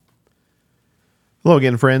Hello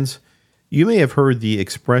again, friends. You may have heard the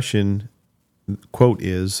expression, quote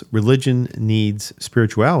is, religion needs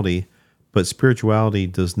spirituality, but spirituality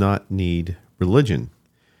does not need religion.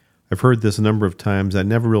 I've heard this a number of times. I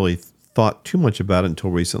never really thought too much about it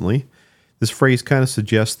until recently. This phrase kind of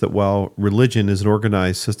suggests that while religion is an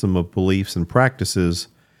organized system of beliefs and practices,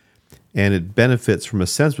 and it benefits from a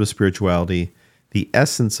sense of spirituality, the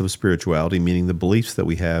essence of spirituality, meaning the beliefs that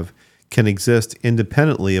we have, can exist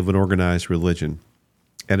independently of an organized religion.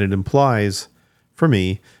 And it implies, for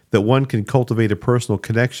me, that one can cultivate a personal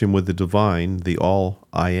connection with the divine, the all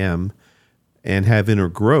I am, and have inner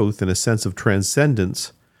growth and a sense of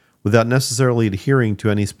transcendence without necessarily adhering to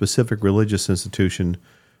any specific religious institution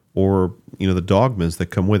or, the dogmas that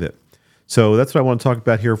come with it. So that's what I want to talk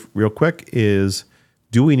about here real quick is,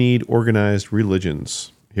 do we need organized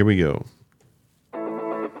religions? Here we go.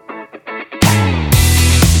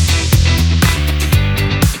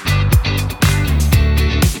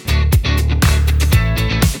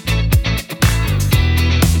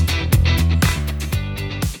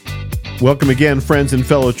 Welcome again, friends and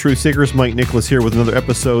fellow truth seekers. Mike Nicholas here with another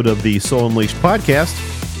episode of the Soul Unleashed podcast,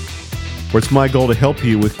 where it's my goal to help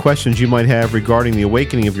you with questions you might have regarding the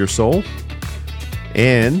awakening of your soul,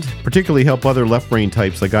 and particularly help other left brain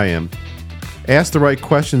types like I am ask the right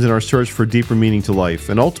questions in our search for deeper meaning to life.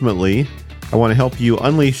 And ultimately, I want to help you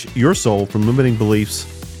unleash your soul from limiting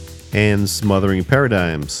beliefs and smothering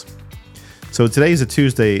paradigms. So today is a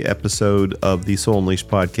Tuesday episode of the Soul Unleashed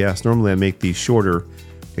podcast. Normally I make these shorter.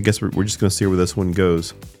 I guess we're just going to see where this one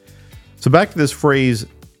goes. So back to this phrase,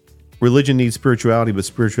 religion needs spirituality, but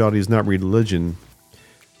spirituality is not religion.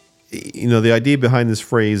 The idea behind this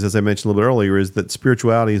phrase, as I mentioned a little bit earlier, is that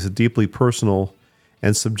spirituality is a deeply personal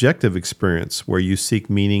and subjective experience where you seek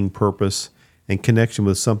meaning, purpose, and connection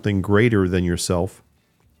with something greater than yourself,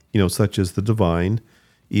 such as the divine,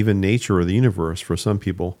 even nature or the universe for some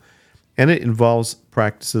people. And it involves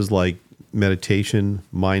practices like meditation,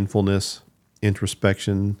 mindfulness,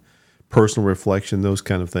 introspection, personal reflection, those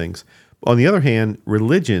kind of things. On the other hand,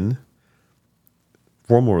 religion,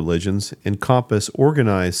 formal religions, encompass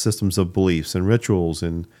organized systems of beliefs and rituals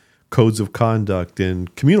and codes of conduct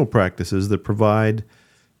and communal practices that provide,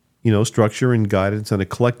 structure and guidance and a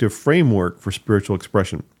collective framework for spiritual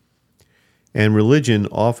expression. And religion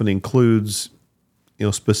often includes,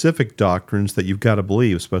 specific doctrines that you've got to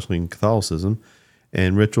believe, especially in Catholicism,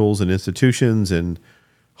 and rituals and institutions and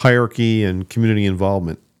hierarchy and community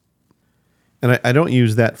involvement. And I don't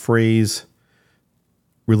use that phrase,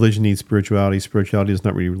 religion needs spirituality, spirituality does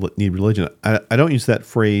not need religion. I don't use that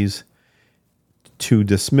phrase to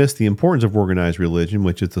dismiss the importance of organized religion,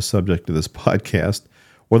 which is the subject of this podcast,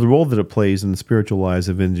 or the role that it plays in the spiritual lives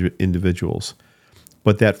of individuals.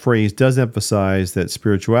 But that phrase does emphasize that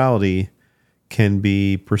spirituality can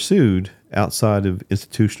be pursued outside of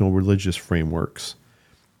institutional religious frameworks.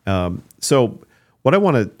 So what I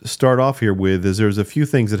want to start off here with is there's a few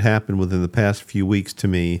things that happened within the past few weeks to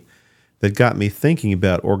me that got me thinking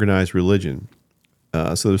about organized religion.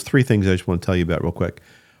 So there's three things I just want to tell you about real quick.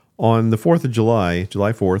 On the 4th of July,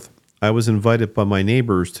 July 4th, I was invited by my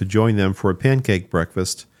neighbors to join them for a pancake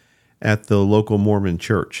breakfast at the local Mormon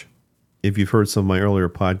church. If you've heard some of my earlier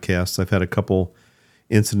podcasts, I've had a couple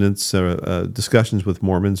incidents, discussions with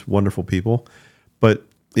Mormons, wonderful people. But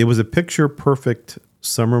it was a picture-perfect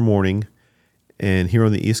summer morning, and here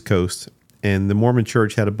on the East Coast, and the Mormon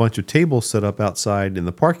church had a bunch of tables set up outside in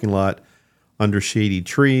the parking lot under shady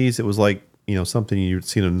trees. It was like, something you'd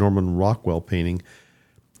seen in a Norman Rockwell painting.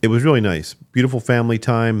 It was really nice. Beautiful family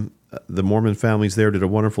time. The Mormon families there did a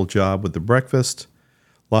wonderful job with the breakfast.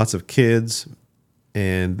 Lots of kids.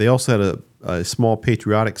 And they also had a small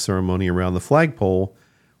patriotic ceremony around the flagpole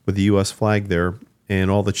with the U.S. flag there. And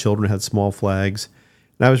all the children had small flags.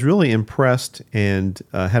 And I was really impressed and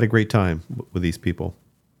had a great time with these people.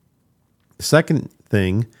 The second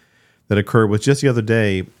thing that occurred was just the other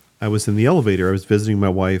day, I was in the elevator. I was visiting my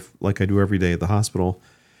wife like I do every day at the hospital.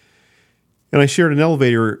 And I shared an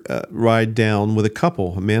elevator ride down with a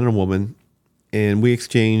couple, a man and a woman, and we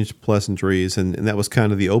exchanged pleasantries. And that was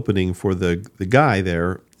kind of the opening for the guy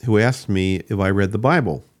there who asked me if I read the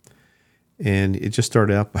Bible. And it just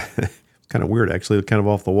started out kind of weird, actually, kind of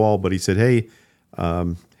off the wall. But he said, hey,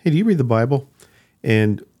 do you read the Bible?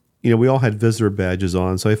 And, we all had visitor badges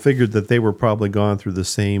on, so I figured that they were probably gone through the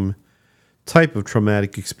same type of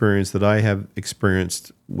traumatic experience that I have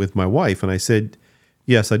experienced with my wife. And I said,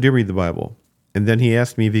 yes, I do read the Bible. And then he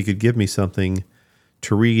asked me if he could give me something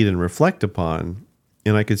to read and reflect upon.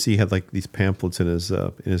 And I could see he had like these pamphlets in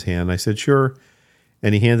his hand. I said, sure.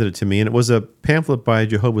 And he handed it to me. And it was a pamphlet by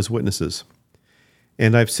Jehovah's Witnesses.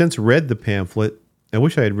 And I've since read the pamphlet I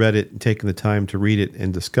wish I had read it and taken the time to read it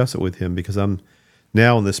and discuss it with him, because I'm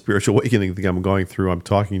now in this spiritual awakening thing I'm going through. I'm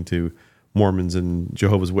talking to Mormons and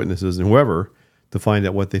Jehovah's Witnesses and whoever to find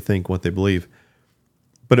out what they think, what they believe.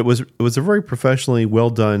 But it was a very professionally well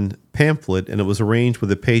done pamphlet, and it was arranged with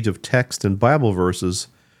a page of text and Bible verses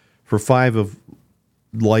for 5 of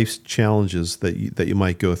life's challenges that you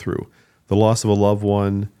might go through: the loss of a loved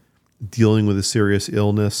one, dealing with a serious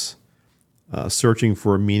illness, searching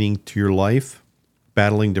for a meaning to your life,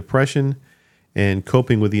 battling depression, and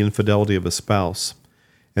coping with the infidelity of a spouse.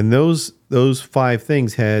 And those 5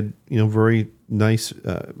 things had very nice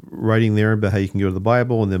writing there about how you can go to the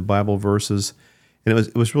Bible, and then Bible verses, and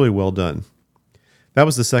it was really well done. That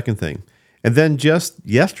was the second thing. And then just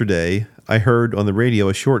yesterday, I heard on the radio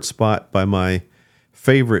a short spot by my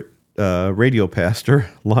favorite radio pastor,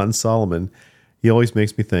 Lon Solomon. He always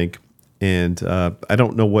makes me think. And I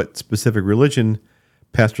don't know what specific religion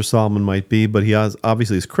Pastor Solomon might be, but he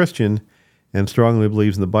obviously is Christian and strongly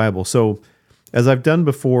believes in the Bible. So as I've done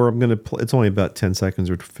before, I'm going to it's only about 10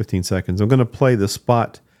 seconds or 15 seconds. I'm going to play the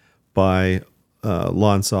spot by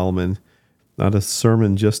Lon Solomon. Not a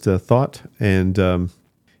sermon, just a thought, and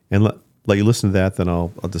let you listen to that, then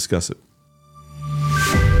I'll discuss it.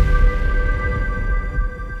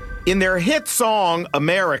 In their hit song,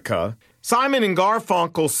 America, Simon and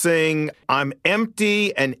Garfunkel sing, "I'm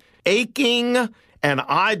empty and aching, and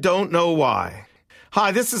I don't know why."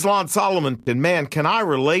 Hi, this is Lon Solomon, and man, can I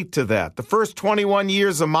relate to that. The first 21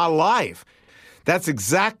 years of my life, that's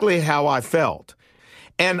exactly how I felt.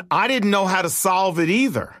 And I didn't know how to solve it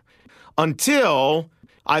either until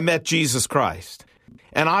I met Jesus Christ.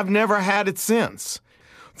 And I've never had it since.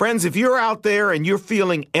 Friends, if you're out there and you're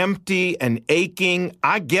feeling empty and aching,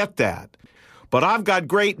 I get that. But I've got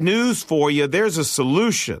great news for you. There's a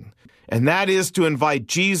solution, and that is to invite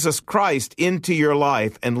Jesus Christ into your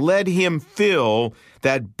life and let him fill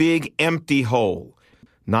that big empty hole.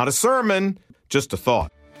 Not a sermon, just a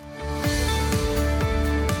thought.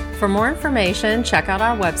 For more information, check out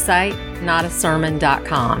our website,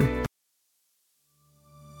 notasermon.com.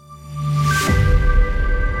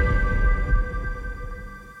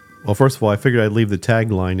 Well, first of all, I figured I'd leave the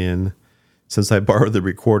tagline in since I borrowed the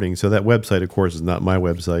recording. So that website, of course, is not my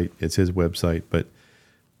website. It's his website. But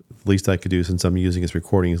the least I could do, since I'm using his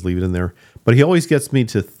recording, is leave it in there. But he always gets me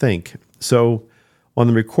to think. So on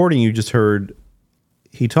the recording you just heard,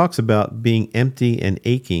 he talks about being empty and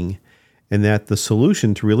aching, and that the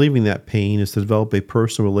solution to relieving that pain is to develop a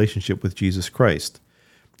personal relationship with Jesus Christ.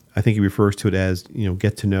 I think he refers to it as,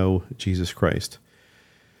 get to know Jesus Christ.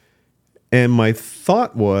 And my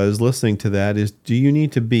thought was, listening to that, is, do you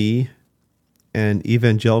need to be an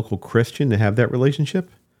evangelical Christian to have that relationship?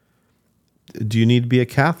 Do you need to be a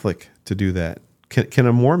Catholic to do that? Can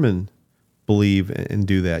a Mormon believe and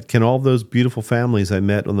do that? Can all those beautiful families I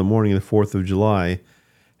met on the morning of the 4th of July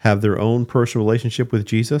have their own personal relationship with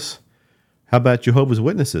Jesus? How about Jehovah's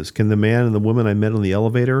Witnesses? Can the man and the woman I met on the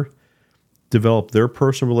elevator develop their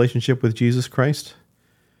personal relationship with Jesus Christ?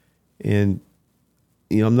 And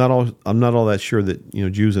I'm not all that sure that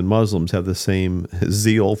Jews and Muslims have the same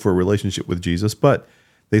zeal for a relationship with Jesus, but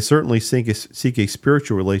they certainly seek a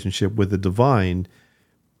spiritual relationship with the divine.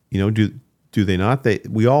 Do they not?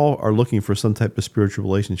 We all are looking for some type of spiritual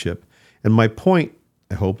relationship. And my point,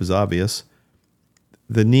 I hope, is obvious.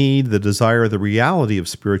 The need, the desire, the reality of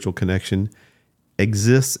spiritual connection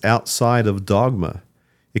exists outside of dogma.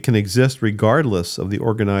 It can exist regardless of the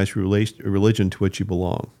organized religion to which you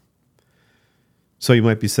belong. So you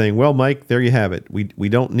might be saying, well, Mike, there you have it. We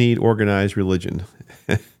don't need organized religion.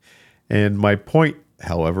 And my point,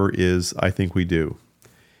 however, is I think we do.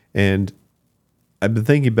 And I've been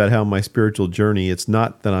thinking about how my spiritual journey, it's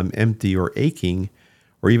not that I'm empty or aching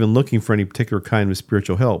or even looking for any particular kind of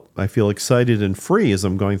spiritual help. I feel excited and free as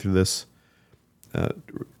I'm going through this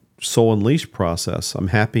Soul Unleashed process. I'm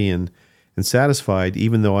happy and satisfied,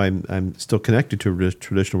 even though I'm still connected to a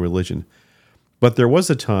traditional religion. But there was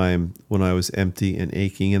a time when I was empty and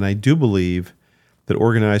aching, and I do believe that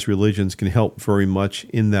organized religions can help very much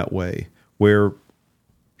in that way, where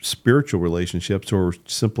spiritual relationships or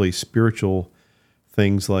simply spiritual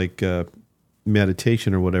things like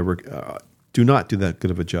meditation or whatever do not do that good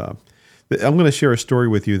of a job. I'm going to share a story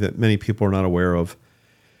with you that many people are not aware of.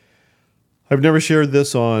 I've never shared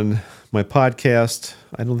this on my podcast.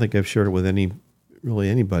 I don't think I've shared it with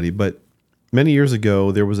anybody, but many years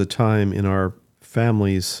ago, there was a time in our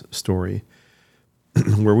family's story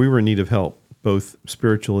where we were in need of help, both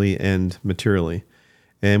spiritually and materially,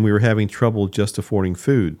 and we were having trouble just affording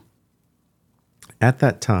food. At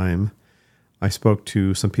that time, I spoke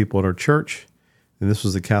to some people at our church, and this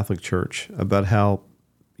was the Catholic Church, about how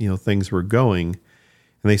things were going,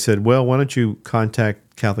 And they said, well, why don't you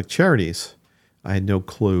contact Catholic Charities? I had no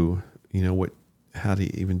clue, how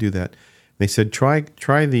to even do that. They said, try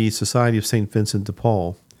the Society of St. Vincent de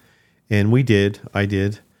Paul. And I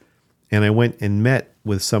did. And I went and met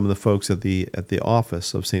with some of the folks at the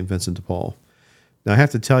office of St. Vincent de Paul. Now, I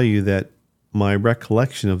have to tell you that my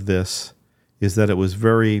recollection of this is that it was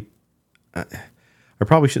very, I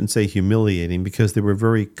probably shouldn't say humiliating, because they were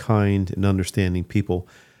very kind and understanding people,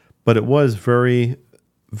 but it was very,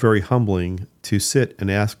 very humbling to sit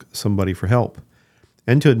and ask somebody for help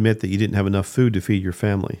and to admit that you didn't have enough food to feed your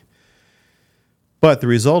family. But the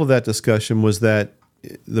result of that discussion was that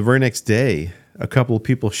the very next day, a couple of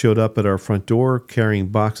people showed up at our front door carrying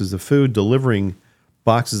boxes of food, delivering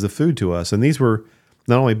boxes of food to us. And these were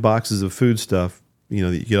not only boxes of food stuff, that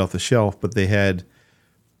you get off the shelf, but they had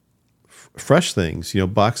fresh things,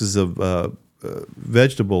 boxes of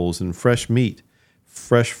vegetables and fresh meat,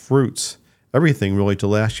 fresh fruits, everything really to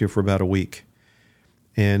last you for about a week.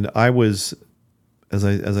 And I was, as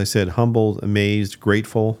I said, humbled, amazed,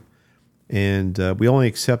 grateful. And we only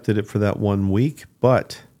accepted it for that 1 week,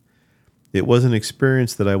 but it was an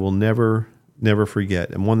experience that I will never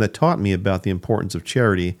forget, and one that taught me about the importance of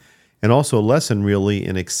charity, and also a lesson really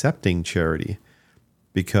in accepting charity,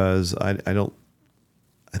 because I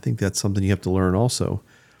think that's something you have to learn also.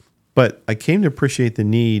 But I came to appreciate the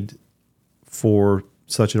need for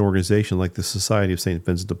such an organization like the Society of St.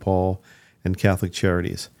 Vincent de Paul and Catholic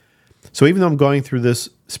Charities. So even though I'm going through this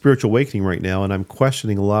spiritual awakening right now, and I'm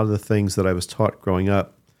questioning a lot of the things that I was taught growing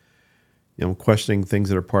up, I'm questioning things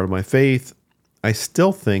that are part of my faith, I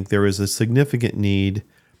still think there is a significant need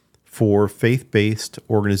for faith-based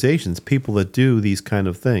organizations, people that do these kind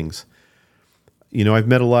of things. I've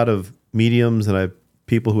met a lot of mediums, and I've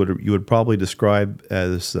people who you would probably describe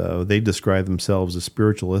as, they describe themselves as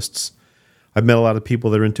spiritualists. I've met a lot of people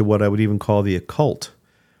that are into what I would even call the occult,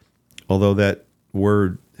 although that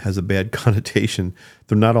word has a bad connotation.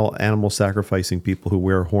 They're not all animal sacrificing people who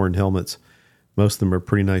wear horned helmets. Most of them are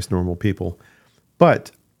pretty nice, normal people.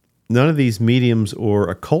 But none of these mediums or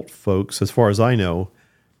occult folks, as far as I know,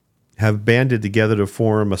 have banded together to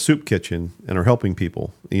form a soup kitchen and are helping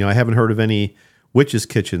people. I haven't heard of any witches'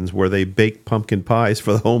 kitchens where they bake pumpkin pies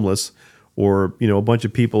for the homeless, or, a bunch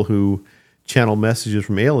of people who channel messages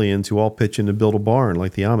from aliens who all pitch in to build a barn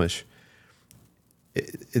like the Amish.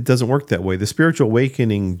 It doesn't work that way. The spiritual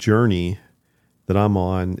awakening journey that I'm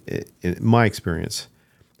on, in my experience,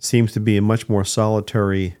 seems to be a much more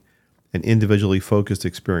solitary and individually focused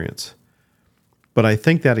experience. But I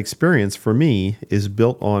think that experience, for me, is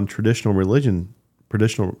built on traditional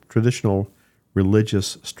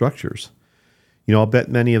religious structures. I'll bet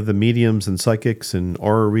many of the mediums and psychics and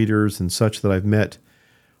aura readers and such that I've met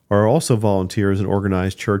are also volunteers in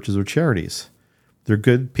organized churches or charities. They're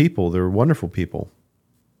good people. They're wonderful people.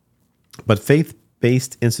 But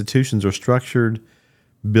faith-based institutions are structured,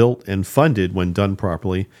 built, and funded, when done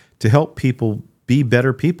properly, to help people be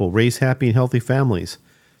better people, raise happy and healthy families,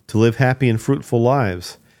 to live happy and fruitful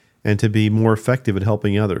lives, and to be more effective at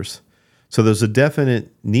helping others. So there's a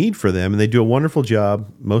definite need for them, and they do a wonderful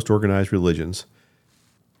job, most organized religions.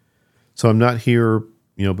 So I'm not here,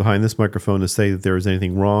 behind this microphone to say that there is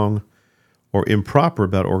anything wrong or improper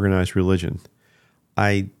about organized religion.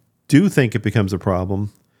 I do think it becomes a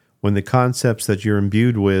problem when the concepts that you're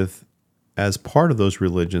imbued with as part of those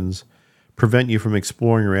religions prevent you from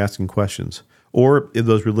exploring or asking questions, or if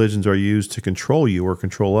those religions are used to control you or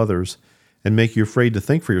control others and make you afraid to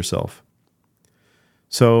think for yourself.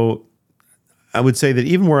 So I would say that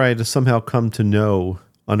even where I had to somehow come to know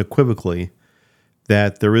unequivocally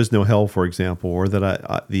that there is no hell, for example, or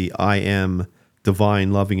that the I am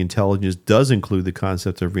divine loving intelligence does include the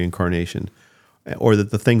concept of reincarnation, or that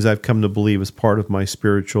the things I've come to believe as part of my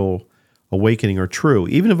spiritual awakening are true,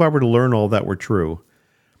 even if I were to learn all that were true,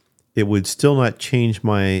 it would still not change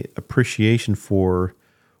my appreciation for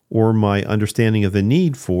or my understanding of the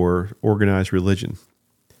need for organized religion.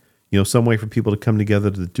 Some way for people to come together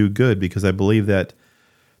to do good, because I believe that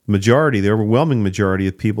the overwhelming majority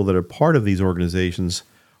of people that are part of these organizations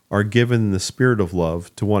are given the spirit of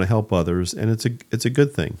love to want to help others, and it's a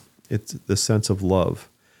good thing. It's the sense of love.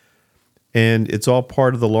 And it's all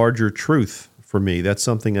part of the larger truth for me. That's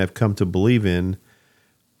something I've come to believe in,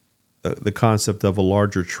 the concept of a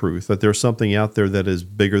larger truth, that there's something out there that is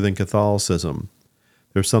bigger than Catholicism.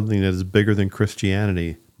 There's something that is bigger than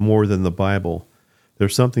Christianity, more than the Bible.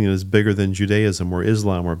 There's something that is bigger than Judaism or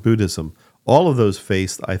Islam or Buddhism. All of those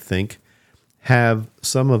faiths, I think, have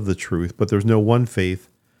some of the truth, but there's no one faith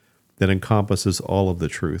that encompasses all of the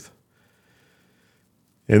truth.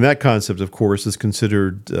 And that concept, of course, is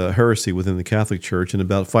considered heresy within the Catholic Church. And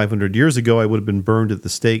about 500 years ago, I would have been burned at the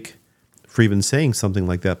stake for even saying something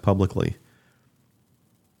like that publicly.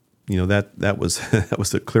 That was that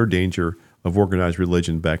was the clear danger of organized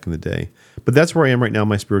religion back in the day. But that's where I am right now in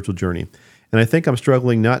my spiritual journey. And I think I'm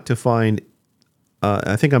struggling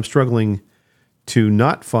to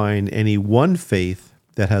not find any one faith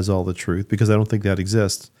that has all the truth, because I don't think that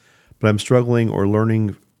exists. But I'm struggling or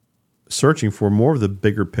searching for more of the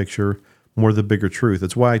bigger picture, more of the bigger truth.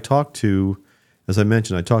 That's why as I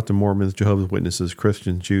mentioned, I talk to Mormons, Jehovah's Witnesses,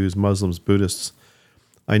 Christians, Jews, Muslims, Buddhists.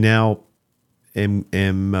 I now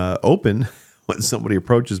am open when somebody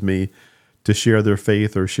approaches me to share their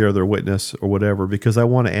faith or share their witness or whatever, because I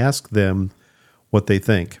want to ask them what they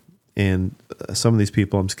think. And some of these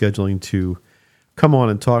people I'm scheduling to come on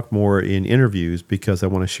and talk more in interviews, because I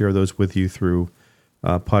want to share those with you through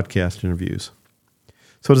podcast interviews.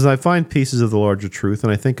 So as I find pieces of the larger truth,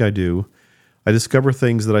 and I think I do, I discover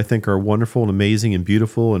things that I think are wonderful and amazing and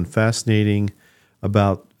beautiful and fascinating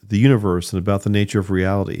about the universe and about the nature of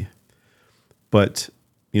reality. But,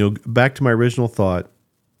 back to my original thought,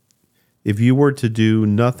 if you were to do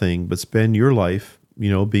nothing but spend your life,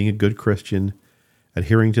 being a good Christian,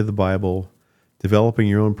 adhering to the Bible, developing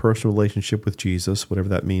your own personal relationship with Jesus, whatever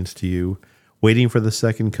that means to you, waiting for the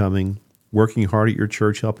second coming, working hard at your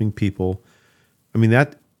church, helping people,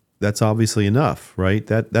 that's obviously enough, right?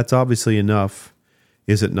 That's obviously enough,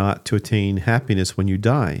 is it not, to attain happiness when you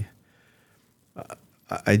die?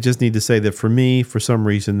 I just need to say that for me, for some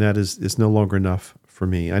reason, that is no longer enough for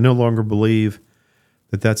me. I no longer believe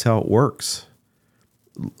that that's how it works.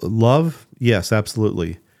 Love, yes,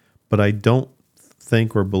 absolutely. But I don't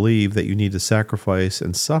think or believe that you need to sacrifice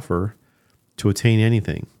and suffer to attain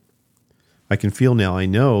anything. I can feel now, I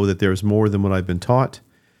know that there's more than what I've been taught,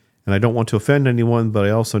 and I don't want to offend anyone, but I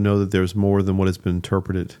also know that there's more than what has been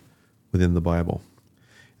interpreted within the Bible.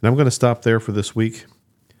 And I'm going to stop there for this week.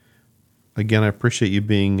 Again, I appreciate you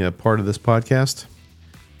being a part of this podcast.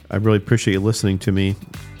 I really appreciate you listening to me.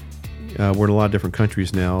 We're in a lot of different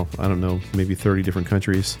countries now. I don't know, maybe 30 different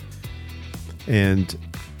countries. And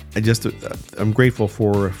I'm grateful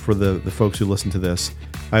for the folks who listen to this.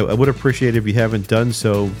 I would appreciate it, if you haven't done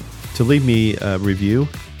so, to leave me a review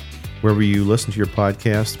wherever you listen to your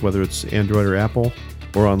podcast, whether it's Android or Apple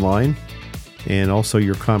or online, and also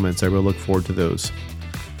your comments. I really look forward to those.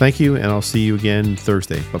 Thank you, and I'll see you again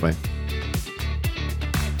Thursday. Bye-bye.